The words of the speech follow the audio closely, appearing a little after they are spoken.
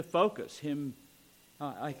focus.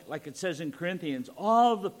 Like it says in Corinthians,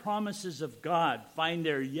 all the promises of God find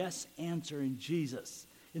their yes answer in Jesus.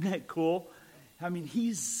 Isn't that cool? I mean,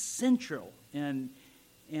 he's central. And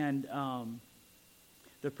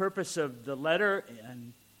the purpose of the letter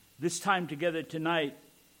and this time together tonight,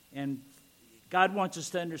 and God wants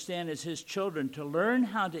us to understand as his children, to learn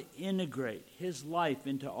how to integrate his life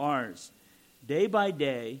into ours day by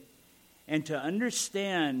day, and to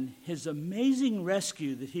understand his amazing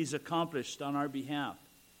rescue that he's accomplished on our behalf.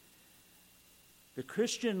 The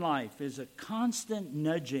Christian life is a constant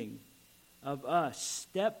nudging of us,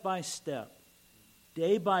 step by step,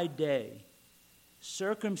 day by day,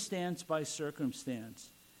 circumstance by circumstance,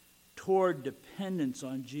 toward dependence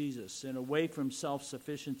on Jesus and away from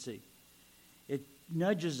self-sufficiency. It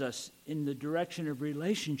nudges us in the direction of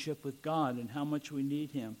relationship with God and how much we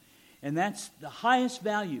need him. And that's the highest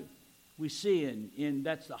value we see in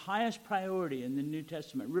that's the highest priority in the New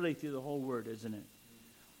Testament, really through the whole Word, isn't it?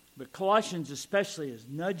 But Colossians especially is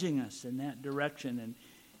nudging us in that direction,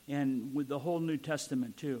 and with the whole New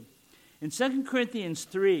Testament too. In 2 Corinthians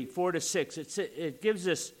 3, 4-6, it gives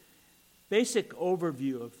us basic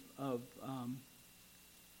overview of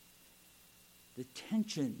the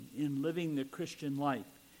tension in living the Christian life,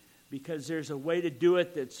 because there's a way to do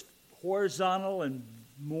it that's horizontal and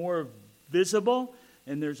more visible,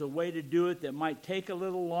 and there's a way to do it that might take a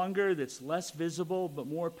little longer, that's less visible but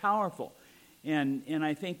more powerful. And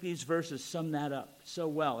I think these verses sum that up so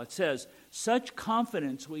well. It says, such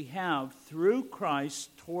confidence we have through Christ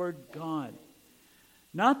toward God.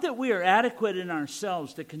 Not that we are adequate in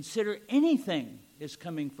ourselves to consider anything is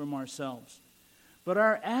coming from ourselves, but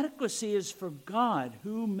our adequacy is for God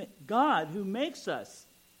who makes us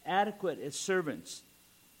adequate as servants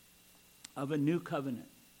of a new covenant.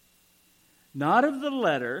 Not of the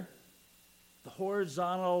letter, the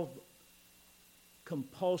horizontal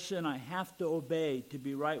compulsion I have to obey to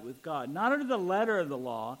be right with God. Not of the letter of the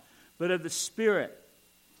law, but of the Spirit.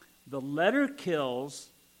 The letter kills,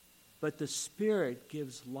 but the Spirit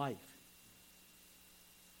gives life.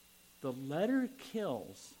 The letter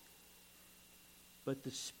kills, but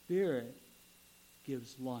the Spirit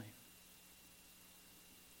gives life.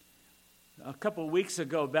 A couple of weeks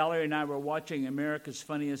ago, Valerie and I were watching America's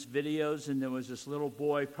Funniest Videos, and there was this little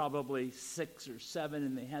boy, probably 6 or 7,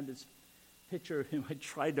 and they had this picture of him. I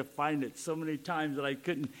tried to find it so many times that I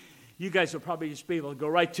couldn't. You guys will probably just be able to go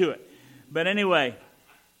right to it. But anyway,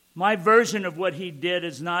 my version of what he did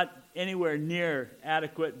is not anywhere near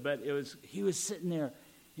adequate, but he was sitting there,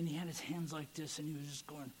 and he had his hands like this, and he was just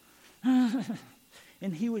going,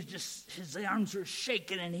 and he was just, his arms were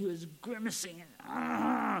shaking, and he was grimacing,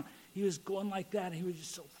 and he was going like that, and he was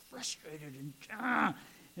just so frustrated,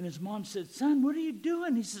 and his mom said, son, what are you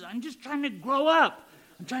doing? He says, I'm just trying to grow up.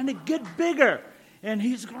 I'm trying to get bigger. And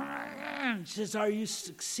he's going, she says, are you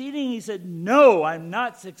succeeding? He said, no, I'm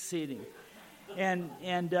not succeeding. And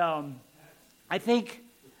I think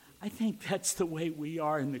that's the way we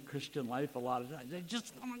are in the Christian life a lot of times. I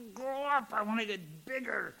just want to grow up. I want to get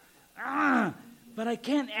bigger. But I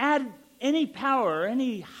can't add any power or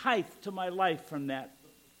any height to my life from that,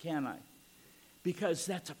 can I? Because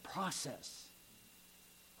that's a process.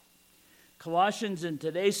 Colossians in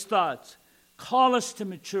today's thoughts call us to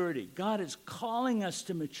maturity. God is calling us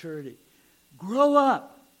to maturity. Grow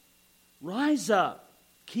up. Rise up.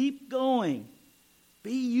 Keep going.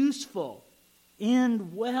 Be useful.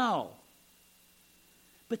 End well.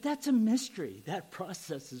 But that's a mystery. That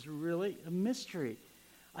process is really a mystery.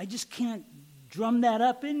 I just can't drum that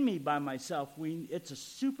up in me by myself. It's a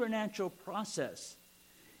supernatural process.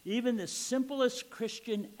 Even the simplest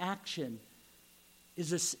Christian action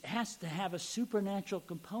has to have a supernatural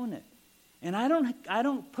component. And I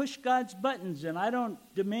don't push God's buttons, and I don't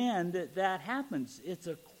demand that happens. It's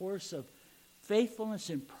a course of faithfulness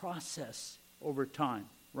and process over time,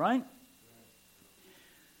 right?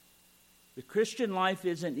 The Christian life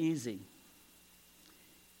isn't easy.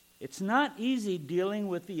 It's not easy dealing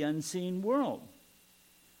with the unseen world.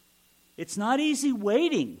 It's not easy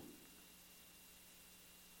waiting.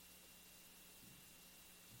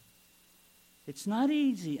 It's not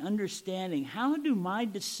easy understanding how do my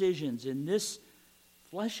decisions in this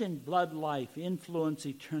flesh and blood life influence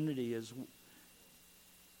eternity as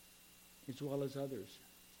well as others.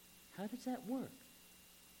 How does that work?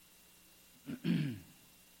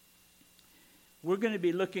 We're going to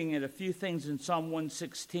be looking at a few things in Psalm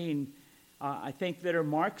 116, I think, that are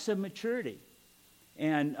marks of maturity,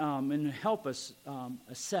 and help us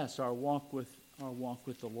assess our walk with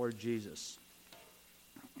the Lord Jesus.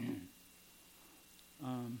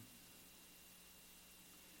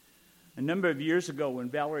 A number of years ago, when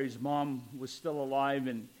Valerie's mom was still alive,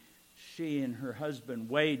 and she and her husband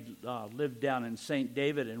Wade lived down in St.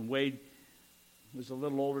 David, and Wade was a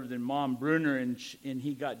little older than Mom Bruner, and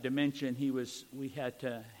he got dementia, and we had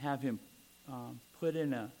to have him put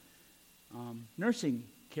in a nursing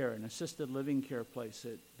care, an assisted living care place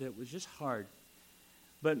that was just hard.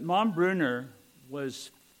 But Mom Bruner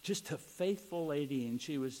was just a faithful lady, and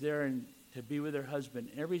she was there to be with her husband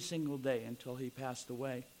every single day until he passed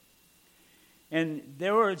away. And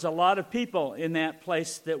there was a lot of people in that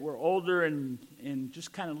place that were older and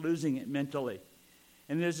just kind of losing it mentally.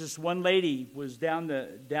 And there's this one lady was down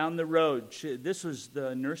the road.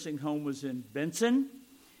 The nursing home was in Benson,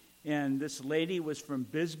 and this lady was from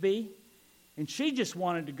Bisbee, and she just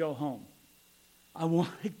wanted to go home. I want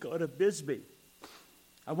to go to Bisbee.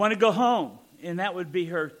 I want to go home. And that would be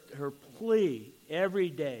her plea every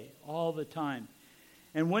day, all the time.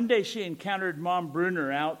 And one day she encountered Mom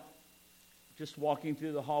Bruner out just walking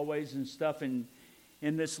through the hallways and stuff, and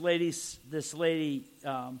this lady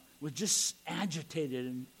was just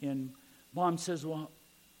agitated, and Mom says, "Well,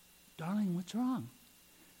 darling, what's wrong?"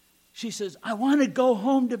 She says, "I want to go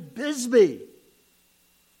home to Bisbee."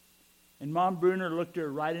 And Mom Bruner looked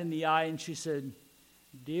her right in the eye, and she said,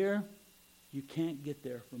 "Dear, you can't get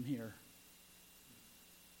there from here.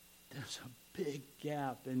 There's a big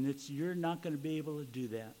gap, and you're not going to be able to do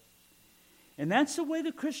that." And that's the way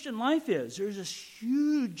the Christian life is. There's this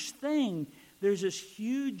huge thing. There's this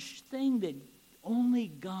huge thing that only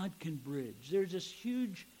God can bridge. There's this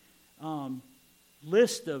huge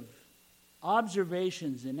list of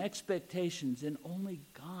observations and expectations, and only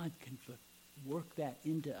God can work that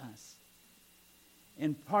into us.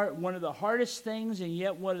 And one of the hardest things, and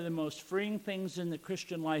yet one of the most freeing things in the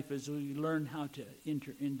Christian life, is we learn how to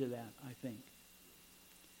enter into that, I think.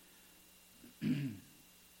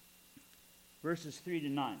 Verses 3 to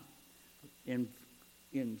 9 in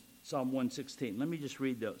Psalm 116. Let me just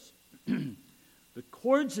read those. The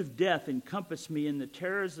cords of death encompassed me, and the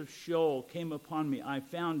terrors of Sheol came upon me. I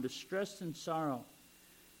found distress and sorrow.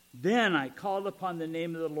 Then I called upon the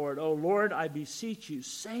name of the Lord. O Lord, I beseech you,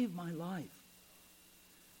 save my life.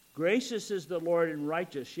 Gracious is the Lord and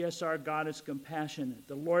righteous. Yes, our God is compassionate.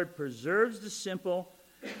 The Lord preserves the simple.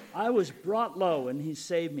 I was brought low, and he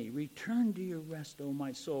saved me. Return to your rest, O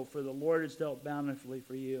my soul, for the Lord has dealt bountifully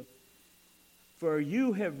for you. For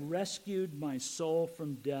you have rescued my soul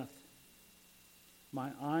from death,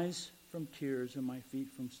 my eyes from tears, and my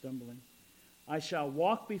feet from stumbling. I shall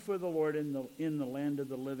walk before the Lord in the land of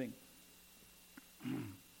the living.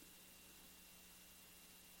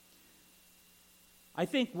 I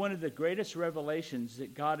think one of the greatest revelations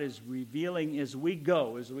that God is revealing as we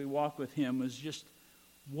walk with him, is just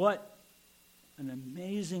what an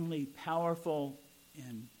amazingly powerful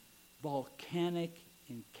and volcanic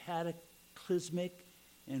and cataclysmic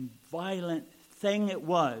and violent thing it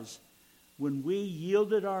was when we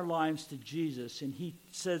yielded our lives to Jesus. And he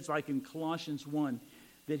says, like in Colossians 1,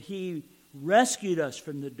 that he rescued us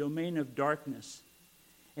from the domain of darkness.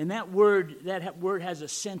 And that word has a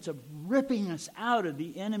sense of ripping us out of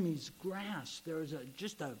the enemy's grasp. There is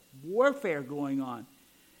just a warfare going on.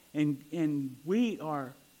 And we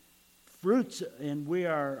are fruits, and we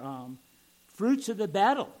are fruits of the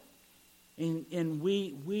battle. And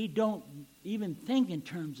we don't even think in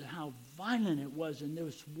terms of how violent it was. And there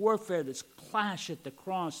was warfare, this clash at the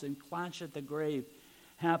cross and clash at the grave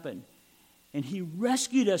happened. And he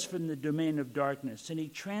rescued us from the domain of darkness, and he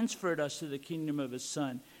transferred us to the kingdom of his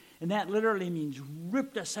Son. And that literally means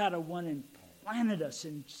ripped us out of one and planted us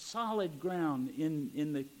in solid ground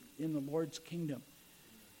in the Lord's kingdom.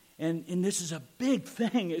 And this is a big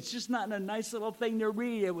thing. It's just not a nice little thing to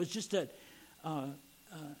read. It was just an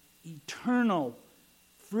eternal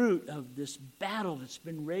fruit of this battle that's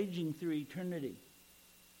been raging through eternity.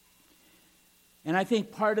 And I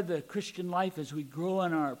think part of the Christian life is we grow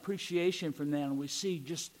in our appreciation from that, and we see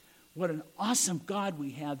just what an awesome God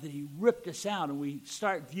we have, that he ripped us out, and we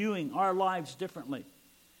start viewing our lives differently.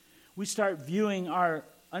 We start viewing our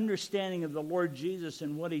understanding of the Lord Jesus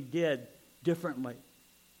and what he did differently.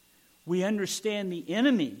 We understand the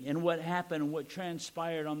enemy and what happened and what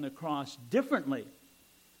transpired on the cross differently.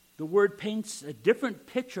 The word paints a different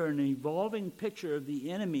picture, an evolving picture of the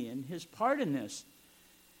enemy and his part in this.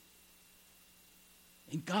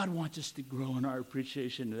 And God wants us to grow in our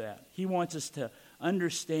appreciation of that. He wants us to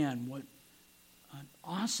understand what an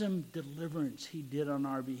awesome deliverance he did on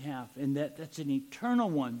our behalf. And that's an eternal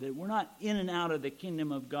one, that we're not in and out of the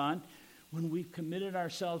kingdom of God. When we've committed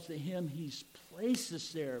ourselves to him, he's placed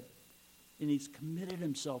us there. And he's committed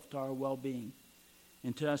himself to our well-being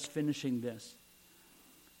and to us finishing this.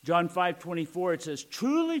 John 5:24, it says,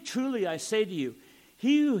 "Truly, truly, I say to you,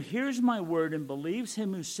 he who hears my word and believes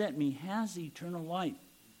him who sent me has eternal life,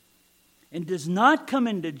 and does not come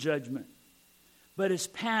into judgment, but is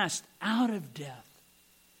passed out of death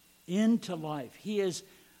into life." He has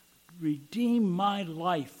redeemed my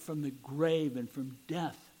life from the grave and from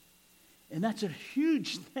death. And that's a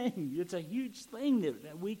huge thing. It's a huge thing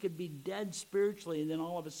that we could be dead spiritually and then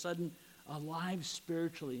all of a sudden alive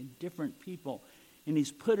spiritually and different people. And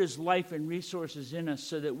he's put his life and resources in us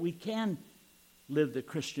so that we can live the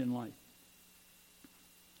Christian life.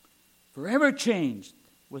 Forever changed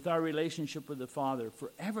with our relationship with the Father.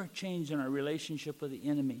 Forever changed in our relationship with the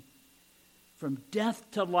enemy. From death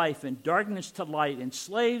to life and darkness to light and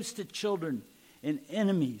slaves to children and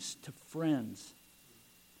enemies to friends.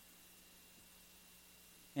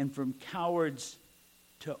 And from cowards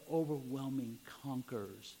to overwhelming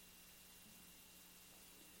conquerors.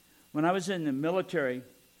 When I was in the military,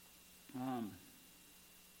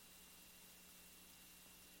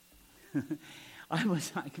 I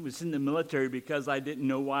was in the military because I didn't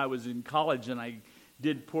know why I was in college, and I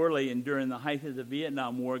did poorly, and during the height of the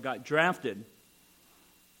Vietnam War got drafted.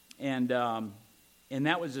 And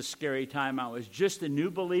that was a scary time. I was just a new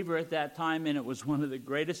believer at that time, and it was one of the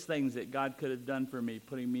greatest things that God could have done for me,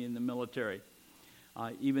 putting me in the military,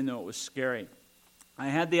 even though it was scary. I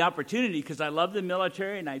had the opportunity because I loved the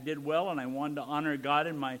military and I did well and I wanted to honor God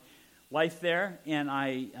in my life there. And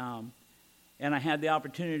I had the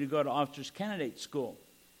opportunity to go to Officers Candidate School,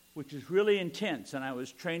 which is really intense. And I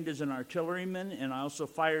was trained as an artilleryman, and I also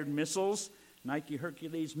fired missiles, Nike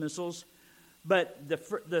Hercules missiles. But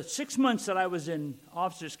the 6 months that I was in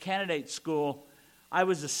Officers Candidate School, I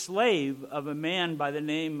was a slave of a man by the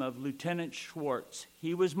name of Lieutenant Schwartz.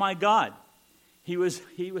 He was my God. He was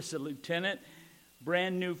a lieutenant,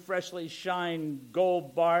 brand new, freshly shined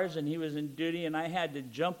gold bars, and he was in duty, and I had to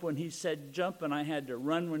jump when he said jump, and I had to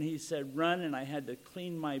run when he said run, and I had to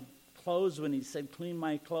clean my clothes when he said clean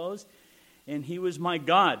my clothes. And he was my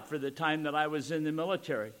God for the time that I was in the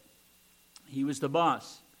military. He was the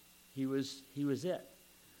boss. He was it.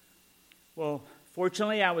 Well,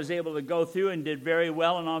 fortunately, I was able to go through and did very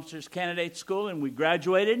well in Officers Candidate School, and we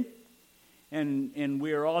graduated, and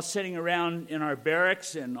we were all sitting around in our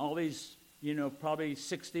barracks, and all these, probably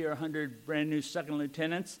 60 or 100 brand new second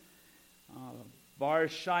lieutenants,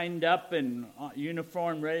 bars shined up and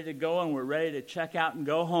uniform ready to go, and we're ready to check out and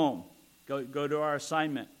go home, go to our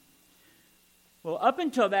assignment. Well, up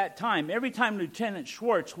until that time, every time Lieutenant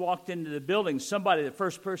Schwartz walked into the building, the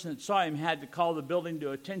first person that saw him had to call the building to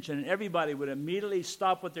attention, and everybody would immediately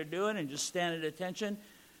stop what they're doing and just stand at attention,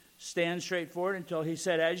 stand straight forward until he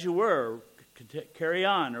said, "As you were," carry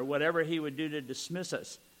on, or whatever he would do to dismiss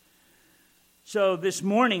us. So this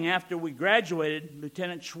morning, after we graduated,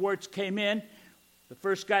 Lieutenant Schwartz came in. The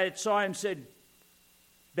first guy that saw him said,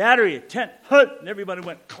 "Battery, attent, hut," and everybody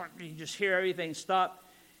went, you just hear everything stop.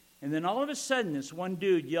 And then all of a sudden, this one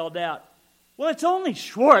dude yelled out, "Well, it's only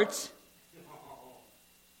Schwartz."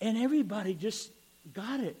 And everybody just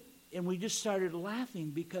got it. And we just started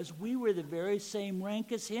laughing because we were the very same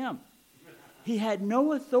rank as him. He had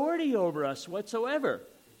no authority over us whatsoever.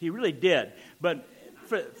 He really did. But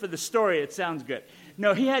for the story, it sounds good.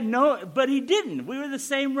 No, but he didn't. We were the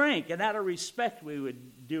same rank. And out of respect, we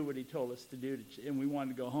would do what he told us to do, and we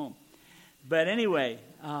wanted to go home. But anyway,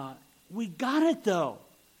 we got it, though,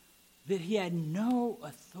 that he had no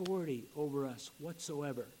authority over us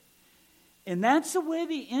whatsoever. And that's the way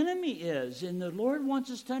the enemy is. And the Lord wants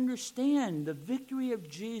us to understand the victory of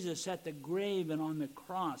Jesus at the grave and on the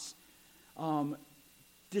cross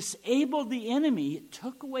disabled the enemy. It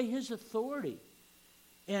took away his authority.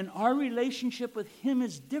 And our relationship with him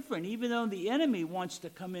is different, even though the enemy wants to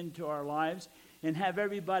come into our lives and have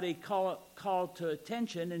everybody call to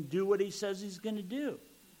attention and do what he says he's going to do.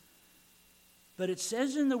 But it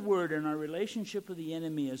says in the Word, and our relationship with the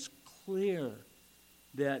enemy is clear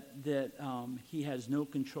that he has no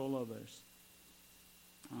control over us.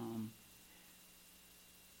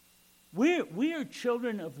 We are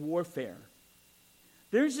children of warfare.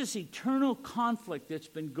 There's this eternal conflict that's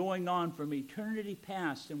been going on from eternity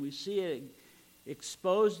past, and we see it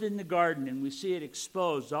exposed in the garden, and we see it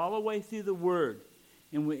exposed all the way through the Word.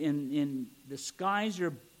 And the skies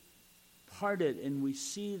are parted, and we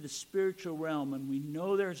see the spiritual realm, and we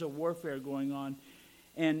know there's a warfare going on.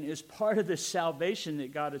 And as part of the salvation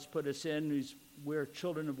that God has put us in, we're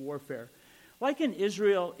children of warfare. Like in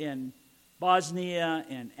Israel, in Bosnia,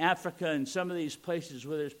 and Africa, and some of these places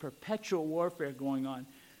where there's perpetual warfare going on,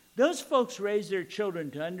 those folks raise their children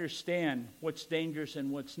to understand what's dangerous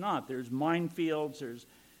and what's not. There's minefields, there's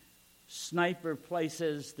sniper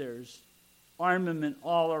places, there's armament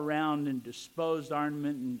all around, and disposed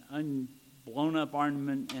armament and blown up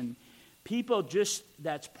armament, and people just,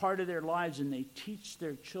 that's part of their lives, and they teach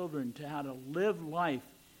their children to how to live life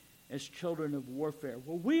as children of warfare.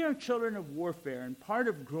 Well, we are children of warfare, and part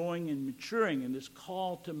of growing and maturing in this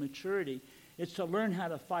call to maturity is to learn how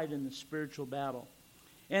to fight in the spiritual battle.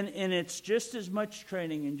 And it's just as much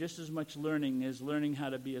training and just as much learning as learning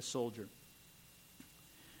how to be a soldier.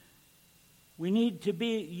 We need to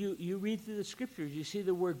be, you read through the scriptures, you see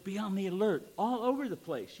the word be on the alert all over the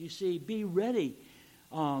place. You see be ready.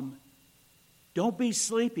 Don't be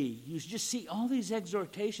sleepy. You just see all these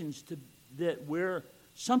exhortations that we're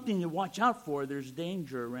something to watch out for. There's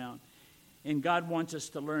danger around. And God wants us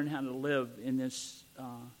to learn how to live in this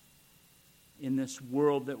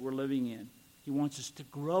world that we're living in. He wants us to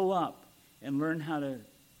grow up and learn how to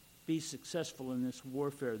be successful in this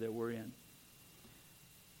warfare that we're in.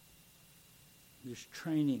 There's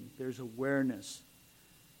training. There's awareness.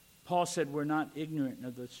 Paul said we're not ignorant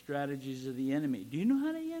of the strategies of the enemy. Do you know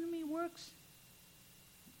how the enemy works?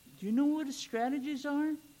 Do you know what his strategies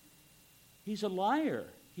are? He's a liar.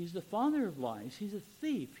 He's the father of lies. He's a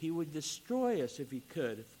thief. He would destroy us if he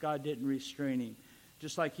could, if God didn't restrain him.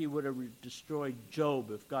 Just like he would have destroyed Job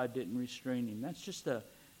if God didn't restrain him. That's just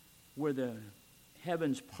where the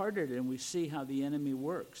heavens parted and we see how the enemy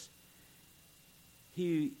works.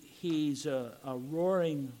 He's a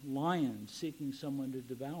roaring lion seeking someone to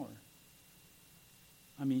devour.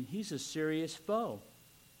 I mean, he's a serious foe.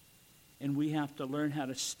 And we have to learn how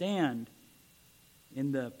to stand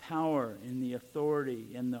in the power, in the authority,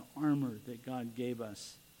 in the armor that God gave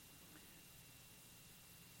us.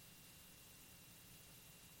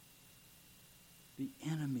 The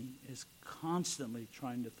enemy is constantly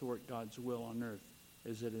trying to thwart God's will on earth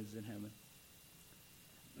as it is in heaven.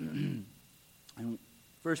 And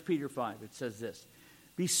 1 Peter 5, it says this,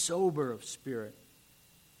 be sober of spirit.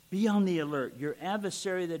 Be on the alert. Your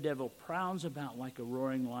adversary, the devil, prowls about like a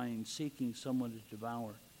roaring lion, seeking someone to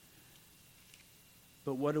devour.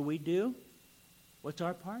 But what do? What's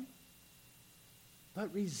our part?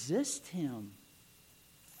 But resist him.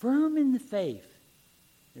 Firm in the faith,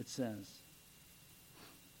 it says.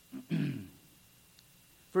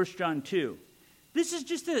 1 John 2. This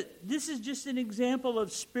is just an example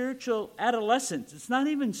of spiritual adolescence. It's not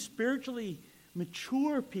even spiritually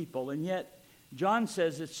mature people, and yet John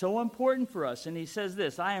says it's so important for us. And he says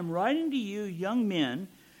this, I am writing to you, young men,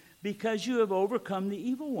 because you have overcome the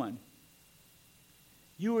evil one.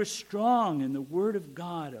 You are strong, and the word of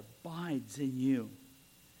God abides in you.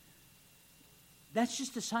 That's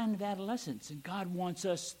just a sign of adolescence, and God wants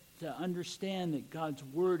us to understand that God's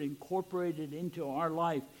word incorporated into our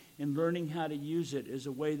life and learning how to use it is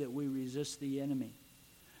a way that we resist the enemy.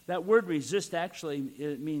 That word resist actually,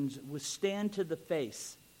 it means withstand to the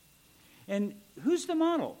face. And who's the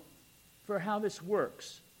model for how this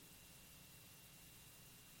works?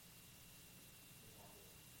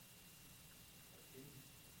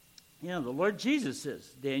 The Lord Jesus is,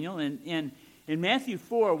 Daniel. And in Matthew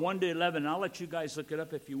 4, 1-11, I'll let you guys look it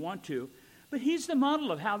up if you want to. But he's the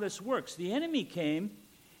model of how this works. The enemy came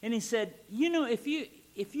and he said,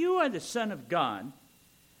 if you are the Son of God,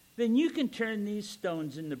 then you can turn these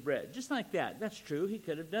stones into bread. Just like that. That's true. He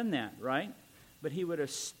could have done that, right? But he would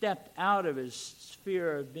have stepped out of his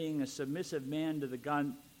sphere of being a submissive man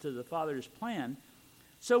to the Father's plan.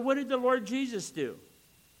 So what did the Lord Jesus do?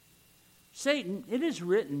 Satan, it is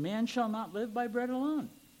written, man shall not live by bread alone.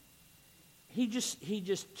 He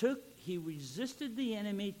resisted the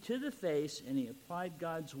enemy to the face, and he applied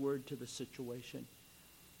God's word to the situation.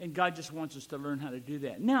 And God just wants us to learn how to do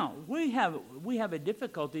that. Now, we have a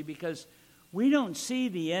difficulty because we don't see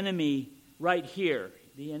the enemy right here.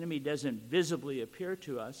 The enemy doesn't visibly appear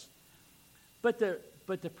to us. But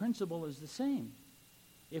the principle is the same.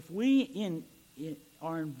 If we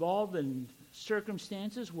are involved in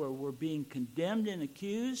circumstances where we're being condemned and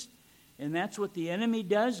accused, and that's what the enemy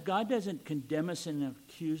does, God doesn't condemn us and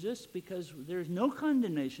accuse us because there's no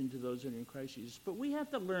condemnation to those that are in Christ Jesus. But we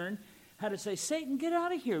have to learn how to say, Satan, get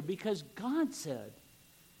out of here, because God said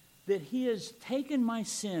that he has taken my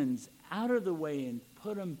sins out of the way and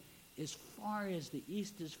put them as far as the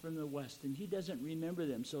east is from the west, and he doesn't remember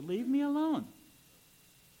them. So leave me alone.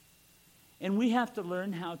 And we have to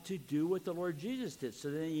learn how to do what the Lord Jesus did.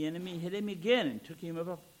 So then the enemy hit him again and took him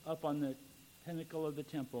up on the pinnacle of the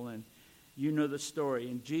temple. And you know the story.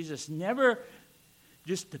 And Jesus never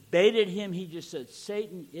just debated him. He just said,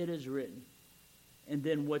 Satan, it is written. And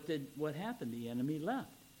then what happened? The enemy left.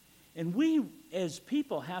 And we as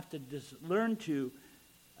people have to learn to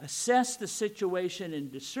assess the situation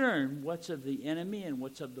and discern what's of the enemy and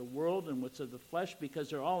what's of the world and what's of the flesh, because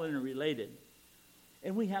they're all interrelated.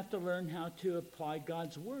 And we have to learn how to apply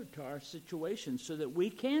God's word to our situations so that we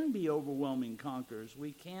can be overwhelming conquerors.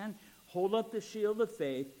 We can hold up the shield of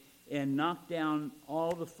faith and knock down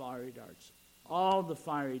all the fiery darts. All the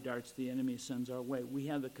fiery darts the enemy sends our way. We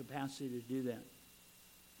have the capacity to do that.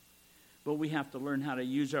 But we have to learn how to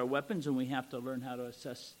use our weapons, and we have to learn how to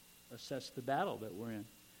assess the battle that we're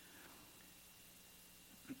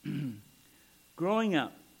in. Growing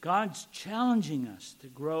up. God's challenging us to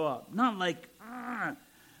grow up. Not like,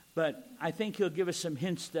 but I think he'll give us some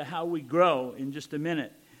hints to how we grow in just a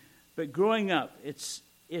minute. But growing up, it's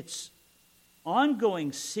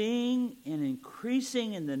ongoing seeing and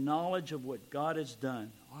increasing in the knowledge of what God has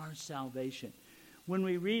done, our salvation. When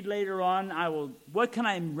we read later on, what can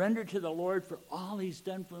I render to the Lord for all he's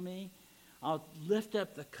done for me? I'll lift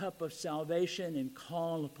up the cup of salvation and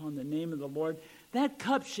call upon the name of the Lord. That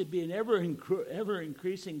cup should be an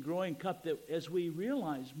ever-increasing, growing cup that as we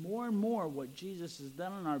realize more and more what Jesus has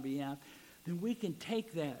done on our behalf, then we can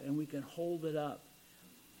take that and we can hold it up.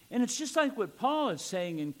 And it's just like what Paul is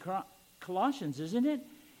saying in Colossians, isn't it?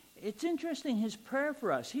 It's interesting, his prayer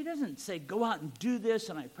for us. He doesn't say, go out and do this,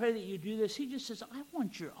 and I pray that you do this. He just says, I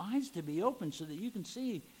want your eyes to be open so that you can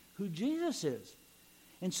see who Jesus is.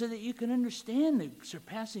 And so that you can understand the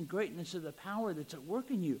surpassing greatness of the power that's at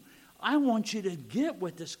work in you. I want you to get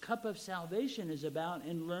what this cup of salvation is about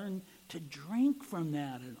and learn to drink from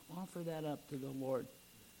that and offer that up to the Lord.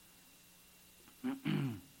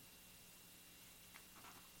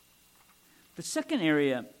 The second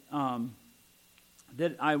area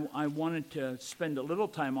that I wanted to spend a little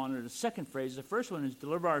time on is the second phrase. The first one is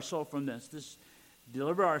deliver our soul from this.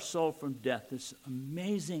 Deliver our soul from death, this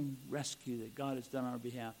amazing rescue that God has done on our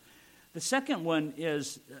behalf. The second one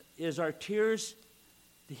is our tears.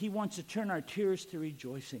 He wants to turn our tears to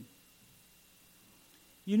rejoicing.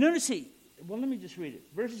 You notice let me just read it.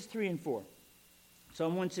 Verses 3 and 4.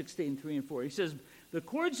 Psalm 116, 3 and 4. He says, the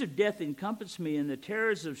cords of death encompassed me, and the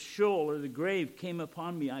terrors of Sheol or the grave came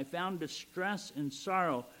upon me. I found distress and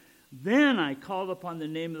sorrow. Then I called upon the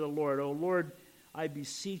name of the Lord. O Lord, I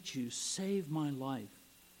beseech you, save my life.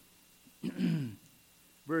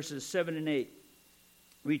 Verses 7 and 8.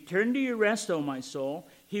 Return to your rest, O my soul.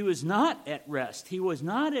 He was not at rest. He was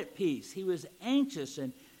not at peace. He was anxious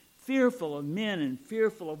and fearful of men and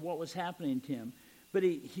fearful of what was happening to him. But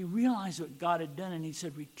he realized what God had done, and he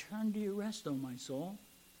said, return to your rest, O my soul.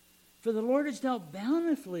 For the Lord has dealt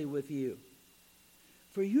bountifully with you.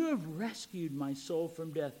 For you have rescued my soul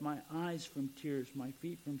from death, my eyes from tears, my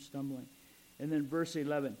feet from stumbling. And then verse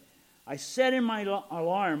 11, I said in my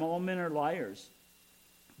alarm, all men are liars.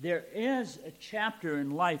 There is a chapter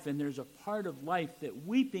in life, and there's a part of life that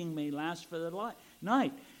weeping may last for the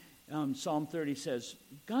night. Psalm 30 says,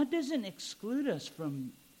 God doesn't exclude us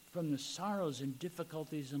from the sorrows and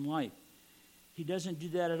difficulties in life. He doesn't do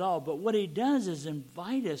that at all. But what he does is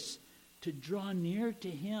invite us to draw near to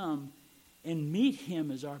him and meet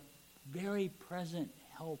him as our very present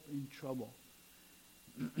help in trouble.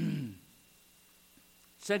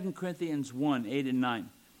 2 Corinthians 1, 8 and 9.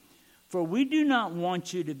 For we do not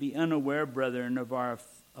want you to be unaware, brethren, of our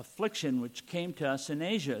affliction which came to us in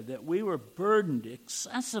Asia, that we were burdened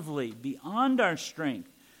excessively beyond our strength,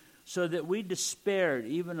 so that we despaired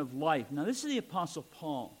even of life. Now this is the Apostle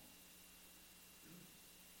Paul.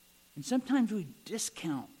 And sometimes we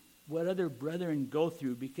discount what other brethren go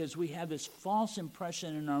through because we have this false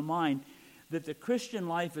impression in our mind that the Christian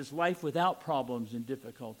life is life without problems and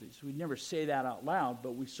difficulties. We never say that out loud,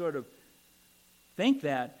 but we sort of think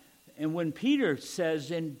that. And when Peter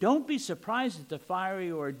says, and don't be surprised at the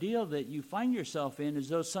fiery ordeal that you find yourself in as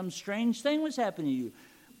though some strange thing was happening to you.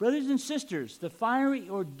 Brothers and sisters, the fiery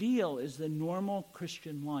ordeal is the normal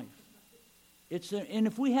Christian life. And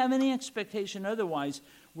if we have any expectation otherwise,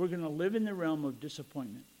 we're going to live in the realm of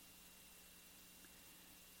disappointment.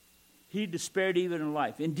 He despaired even in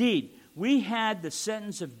life. Indeed, we had the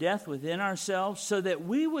sentence of death within ourselves so that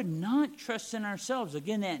we would not trust in ourselves.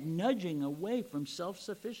 Again, that nudging away from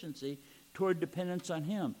self-sufficiency toward dependence on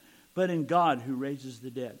him, but in God who raises the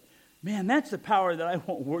dead. Man, that's the power that I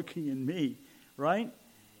want working in me, right?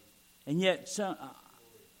 And yet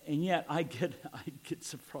I get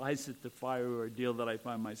surprised at the fiery ordeal that I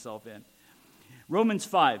find myself in. Romans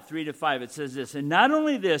 5, 3-5, it says this, and not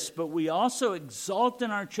only this, but we also exult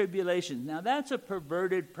in our tribulations. Now that's a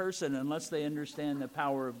perverted person unless they understand the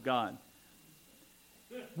power of God.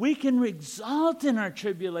 We can exult in our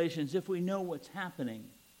tribulations if we know what's happening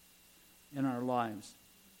in our lives.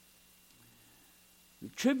 The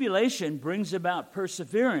tribulation brings about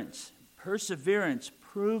perseverance. Perseverance,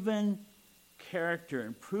 proven character,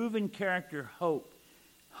 and proven character, hope.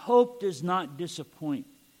 Hope does not disappoint,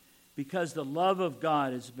 because the love of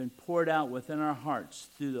God has been poured out within our hearts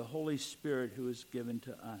through the Holy Spirit who is given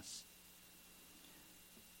to us.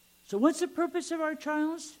 So what's the purpose of our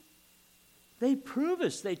trials? They prove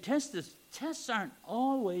us. They test us. Tests aren't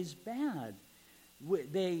always bad.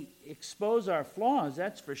 They expose our flaws,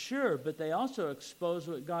 that's for sure, but they also expose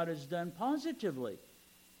what God has done positively.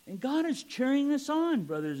 And God is cheering us on,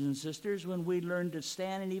 brothers and sisters, when we learn to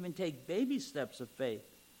stand and even take baby steps of faith.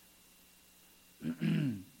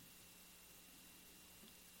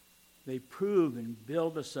 They prove and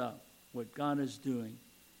build us up, what God is doing.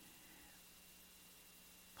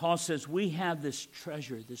 Paul says we have this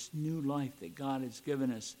treasure, this new life that God has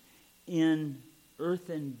given us in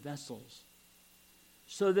earthen vessels,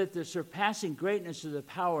 so that the surpassing greatness of the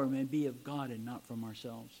power may be of God and not from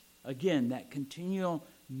ourselves. Again, that continual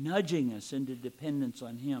nudging us into dependence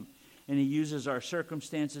on Him. And He uses our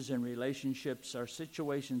circumstances and relationships, our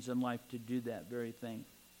situations in life to do that very thing.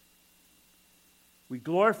 We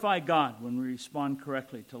glorify God when we respond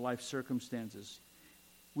correctly to life's circumstances.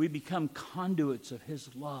 We become conduits of His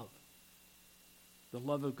love. The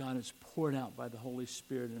love of God is poured out by the Holy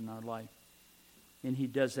Spirit in our life. And He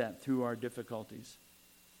does that through our difficulties.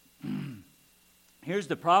 Here's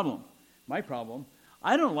the problem. My problem.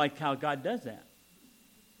 I don't like how God does that.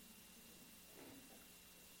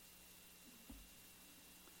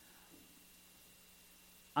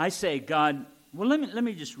 I say, God, well, let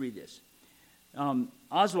me just read this.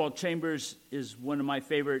 Oswald Chambers is one of my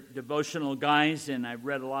favorite devotional guys, and I've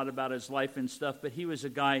read a lot about his life and stuff, but he was a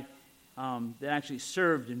guy that actually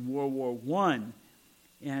served in World War I,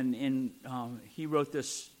 and he wrote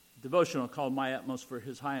this devotional called My Utmost for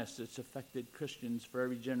His Highest. It's affected Christians for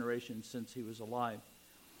every generation since he was alive.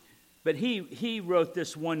 But he wrote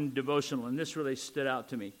this one devotional, and this really stood out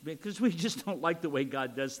to me, because we just don't like the way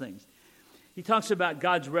God does things. He talks about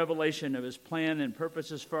God's revelation of His plan and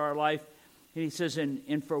purposes for our life. And he says,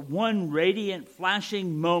 and for one radiant,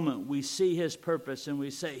 flashing moment, we see His purpose and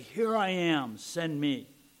we say, here I am, send me.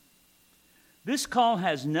 This call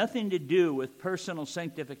has nothing to do with personal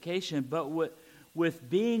sanctification, but with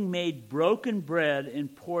being made broken bread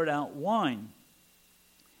and poured out wine.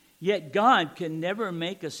 Yet God can never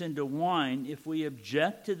make us into wine if we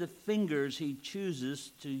object to the fingers He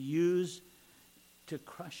chooses to use to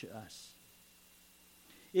crush us.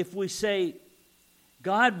 If we say,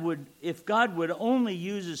 if God would only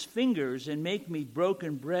use His fingers and make me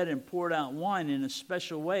broken bread and poured out wine in a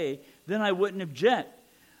special way, then I wouldn't object.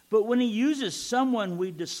 But when He uses someone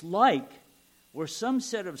we dislike or some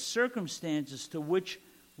set of circumstances to which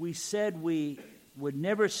we said we would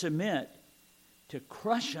never submit to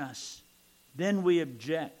crush us, then we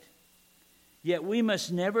object. Yet we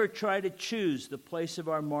must never try to choose the place of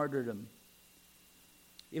our martyrdom.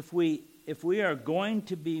 If we are going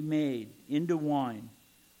to be made into wine,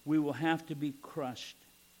 we will have to be crushed.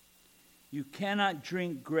 You cannot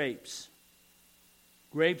drink grapes.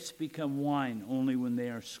 Grapes become wine only when they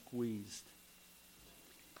are squeezed.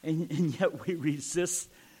 And yet we resist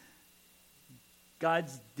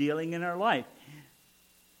God's dealing in our life.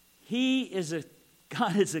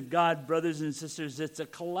 God is a God, brothers and sisters, that's a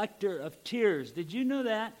collector of tears. Did you know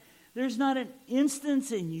that? There's not an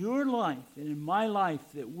instance in your life and in my life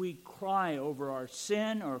that we cry over our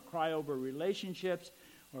sin or cry over relationships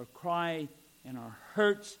or cry in our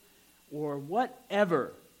hurts or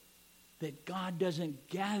whatever, that God doesn't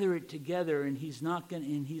gather it together and He's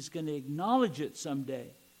going to acknowledge it someday.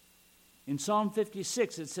 In Psalm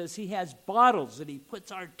 56 it says He has bottles that He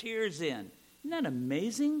puts our tears in. Isn't that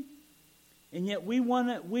amazing? And yet we want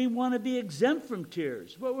to be exempt from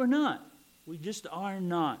tears, but we're not. We just are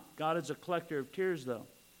not. God is a collector of tears, though.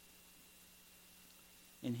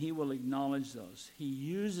 And He will acknowledge those. He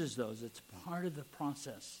uses those. It's part of the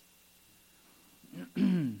process.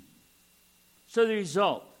 So the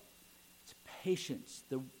result, it's patience.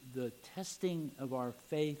 The testing of our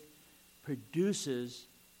faith produces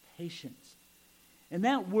patience. And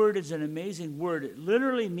that word is an amazing word. It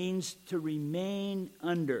literally means to remain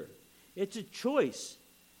under. It's a choice.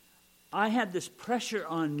 I have this pressure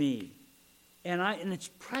on me. And it's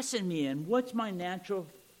pressing me in. What's my natural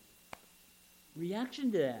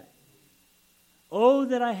reaction to that? Oh,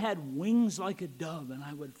 that I had wings like a dove and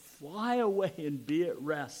I would fly away and be at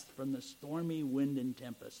rest from the stormy wind and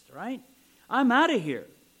tempest, right? I'm out of here.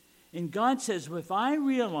 And God says, well, if I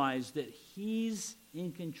realize that He's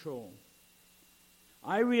in control,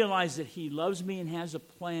 I realize that He loves me and has a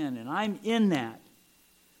plan, and I'm in that,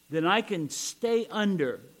 then I can stay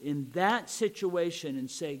under in that situation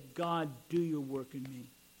and say, God, do your work in me.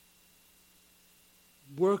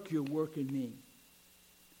 Work your work in me.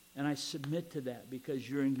 And I submit to that because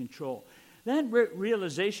you're in control. That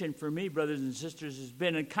realization for me, brothers and sisters, has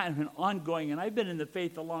been a kind of an ongoing, and I've been in the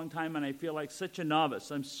faith a long time, and I feel like such a novice.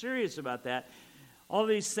 I'm serious about that. All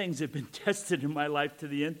these things have been tested in my life to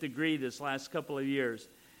the nth degree this last couple of years.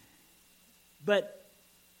 But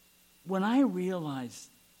when I realized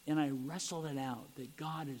and I wrestled it out that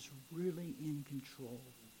God is really in control,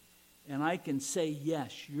 and I can say,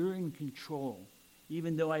 yes, you're in control,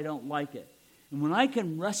 even though I don't like it. And when I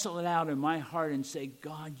can wrestle it out in my heart and say,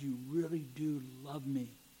 God, you really do love me,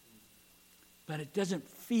 but it doesn't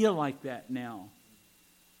feel like that now,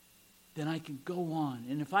 then I can go on.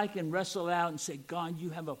 And if I can wrestle it out and say, God, you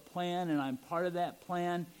have a plan, and I'm part of that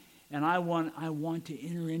plan, and I want to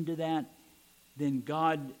enter into that, then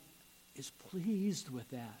God is pleased with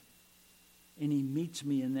that. And he meets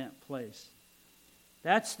me in that place.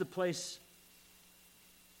 That's the place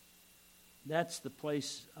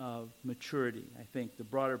of maturity, I think, the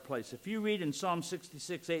broader place. If you read in Psalm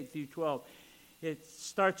 66, 8 through 12, it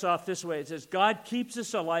starts off this way. It says, God keeps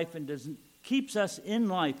us alive and keeps us in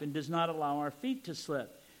life and does not allow our feet to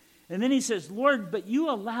slip. And then he says, Lord, but you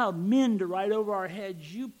allowed men to ride over our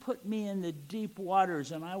heads. You put me in the deep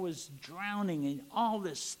waters, and I was drowning, and all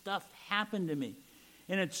this stuff happened to me.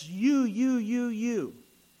 And it's you.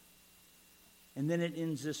 And then it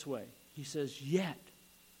ends this way. He says, yet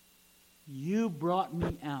you brought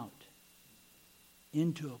me out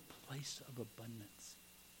into a place of abundance.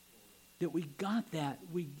 That we got that.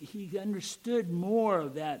 He understood more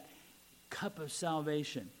of that cup of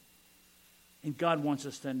salvation. And God wants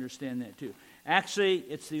us to understand that too. Actually,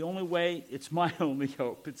 it's the only way, it's my only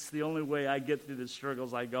hope. It's the only way I get through the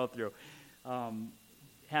struggles I go through.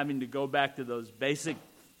 Having to go back to those basic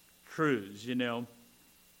truths, you know.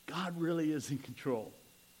 God really is in control.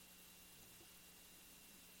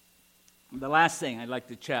 The last thing I'd like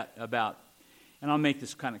to chat about, and I'll make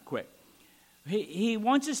this kind of quick. He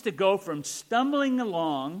wants us to go from stumbling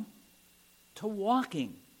along to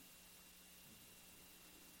walking.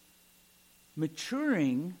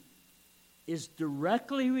 Maturing is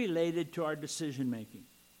directly related to our decision making.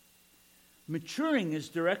 Maturing is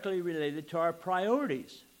directly related to our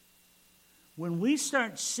priorities. When we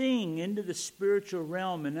start seeing into the spiritual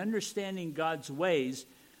realm and understanding God's ways,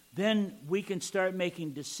 then we can start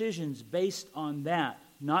making decisions based on that,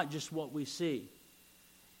 not just what we see.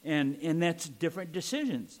 And that's different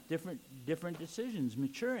decisions, different decisions,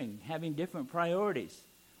 maturing, having different priorities.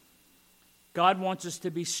 God wants us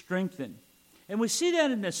to be strengthened. And we see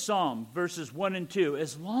that in this psalm, verses 1 and 2.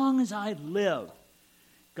 As long as I live,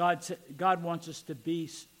 God wants us to be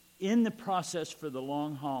in the process for the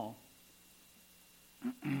long haul.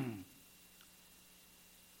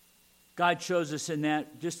 God shows us in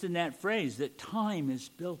that phrase, that time is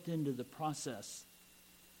built into the process.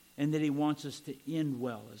 And that he wants us to end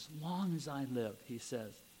well. As long as I live, he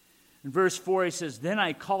says. In verse 4, he says, then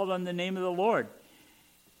I called on the name of the Lord.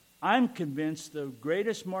 I'm convinced the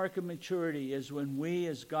greatest mark of maturity is when we,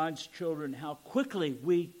 as God's children, how quickly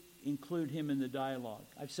we include him in the dialogue.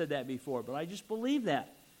 I've said that before, but I just believe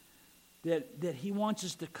that he wants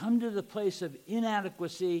us to come to the place of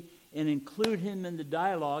inadequacy and include him in the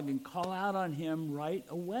dialogue and call out on him right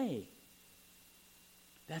away.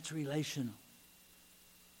 That's relational.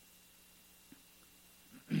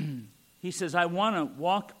 He says, I want to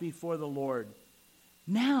walk before the Lord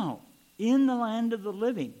now in the land of the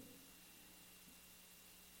living.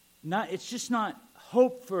 It's just not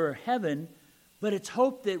hope for heaven, but it's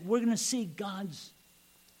hope that we're going to see God's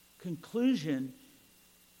conclusion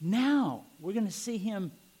now. We're going to see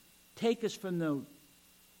him take us from the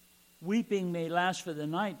weeping may last for the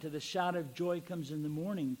night to the shout of joy comes in the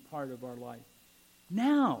morning part of our life.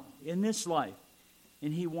 Now, in this life.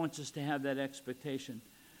 And he wants us to have that expectation.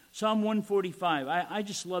 Psalm 145, I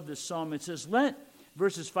just love this psalm. It says,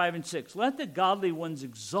 verses 5 and 6, let the godly ones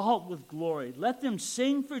exalt with glory. Let them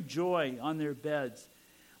sing for joy on their beds.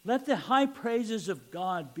 Let the high praises of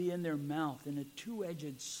God be in their mouth and a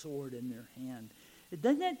two-edged sword in their hand.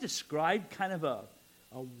 Doesn't that describe kind of a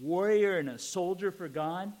warrior and a soldier for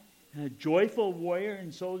God? And a joyful warrior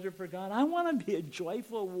and soldier for God? I want to be a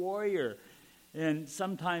joyful warrior. And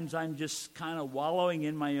sometimes I'm just kind of wallowing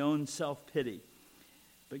in my own self-pity.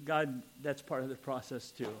 But God, that's part of the process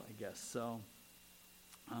too, I guess. So,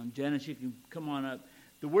 Janice, you can come on up.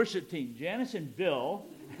 The worship team, Janice and Bill,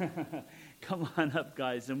 come on up,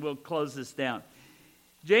 guys, and we'll close this down.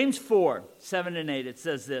 James 4, 7 and 8, it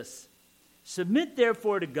says this. Submit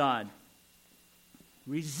therefore to God.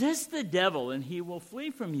 Resist the devil, and he will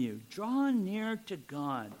flee from you. Draw near to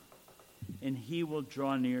God, and he will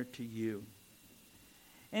draw near to you.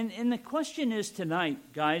 And the question is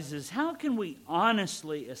tonight, guys, is how can we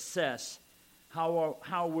honestly assess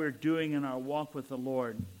how we're doing in our walk with the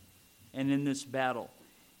Lord and in this battle.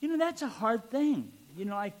 That's a hard thing.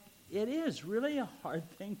 It is really a hard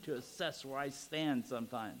thing to assess where I stand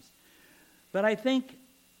sometimes. But I think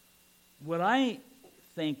what I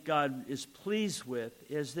think God is pleased with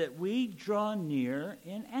is that we draw near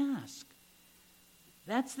and ask.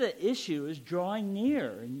 That's the issue, is drawing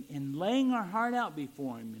near and laying our heart out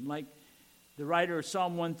before Him. And like the writer of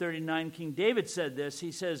Psalm 139, King David said this.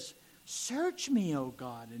 He says, "Search me, O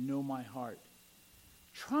God, and know my heart.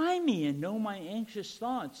 Try me and know my anxious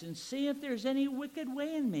thoughts, and see if there's any wicked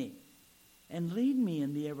way in me, and lead me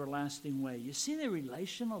in the everlasting way." You see the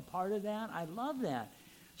relational part of that? I love that.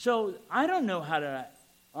 So I don't know how to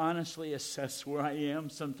honestly assess where I am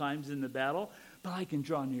sometimes in the battle, but I can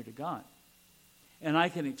draw near to God. And I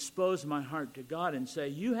can expose my heart to God and say,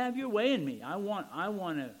 "You have your way in me. I want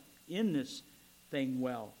to end this thing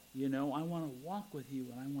well. I want to walk with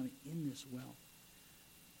you, and I want to end this well."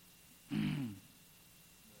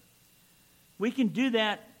 We can do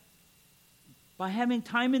that by having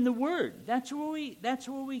time in the Word. That's where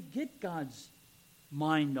we get God's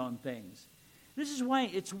mind on things. This is why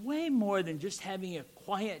it's way more than just having a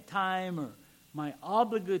quiet time or my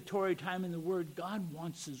obligatory time in the Word. God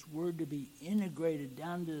wants His Word to be integrated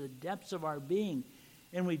down to the depths of our being.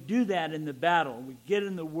 And we do that in the battle. We get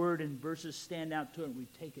in the Word and verses stand out to it, and we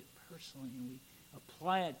take it personally and we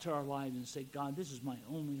apply it to our lives and say, "God, this is my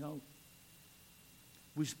only hope."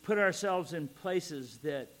 We put ourselves in places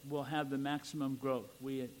that will have the maximum growth.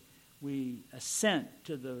 We assent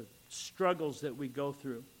to the struggles that we go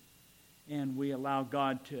through, and we allow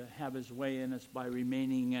God to have His way in us by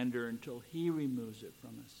remaining under until He removes it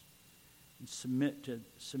from us, and submit to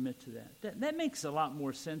that. That makes a lot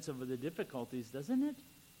more sense of the difficulties, doesn't it?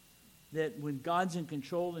 That when God's in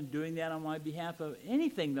control and doing that on my behalf of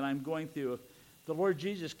anything that I'm going through, if the Lord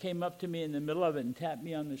Jesus came up to me in the middle of it and tapped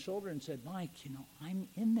me on the shoulder and said, "Mike, I'm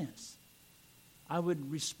in this," I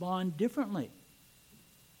would respond differently.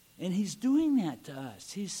 And He's doing that to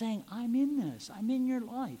us. He's saying, "I'm in this. I'm in your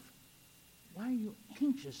life. Why are you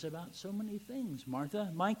anxious about so many things,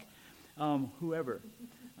 Martha, Mike, whoever?"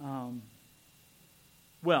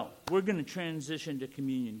 Well, we're going to transition to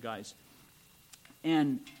communion, guys.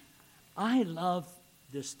 And I love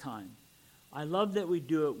this time. I love that we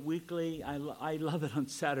do it weekly. I love it on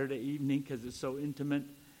Saturday evening because it's so intimate.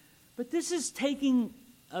 But this is taking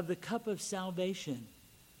of the cup of salvation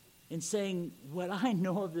and saying, "What I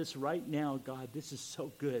know of this right now, God, this is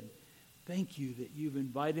so good. Thank you that you've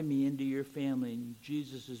invited me into your family, and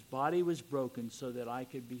Jesus' body was broken so that I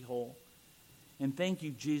could be whole. And thank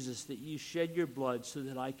you, Jesus, that you shed your blood so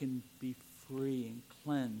that I can be free and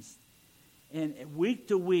cleansed." And week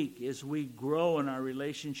to week, as we grow in our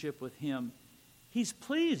relationship with Him, He's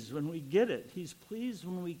pleased when we get it. He's pleased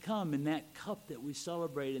when we come, and that cup that we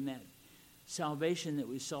celebrate and that salvation that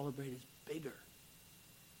we celebrate is bigger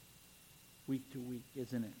week to week,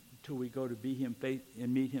 isn't it? Until we go to be Him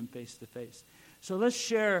and meet Him face to face. So let's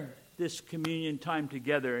share this communion time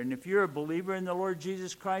together. And if you're a believer in the Lord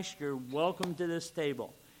Jesus Christ, you're welcome to this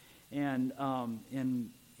table. And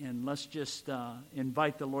let's just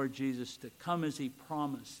invite the Lord Jesus to come as He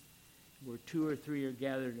promised. Where 2 or 3 are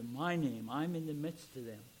gathered in my name, I'm in the midst of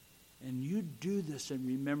them. And you do this in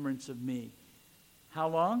remembrance of me. How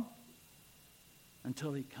long?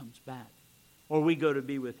 Until He comes back. Or we go to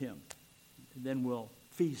be with Him. And then we'll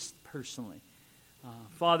feast personally.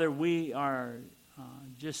 Father, we are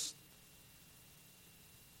just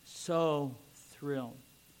so thrilled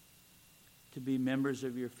to be members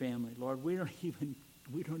of your family. Lord, we don't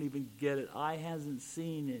even get it. Eye hasn't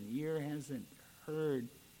seen and ear hasn't heard.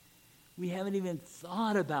 We haven't even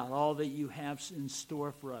thought about all that you have in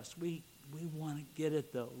store for us. We want to get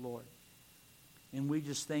it, though, Lord. And we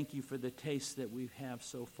just thank you for the taste that we have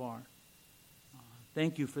so far.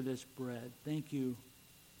 Thank you for this bread. Thank you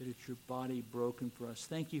that it's your body broken for us.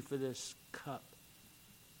 Thank you for this cup,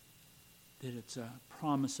 that it's a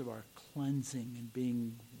promise of our cleansing and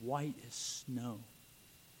being white as snow.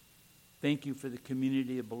 Thank you for the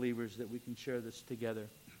community of believers that we can share this together.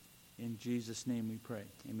 In Jesus' name we pray.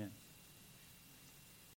 Amen.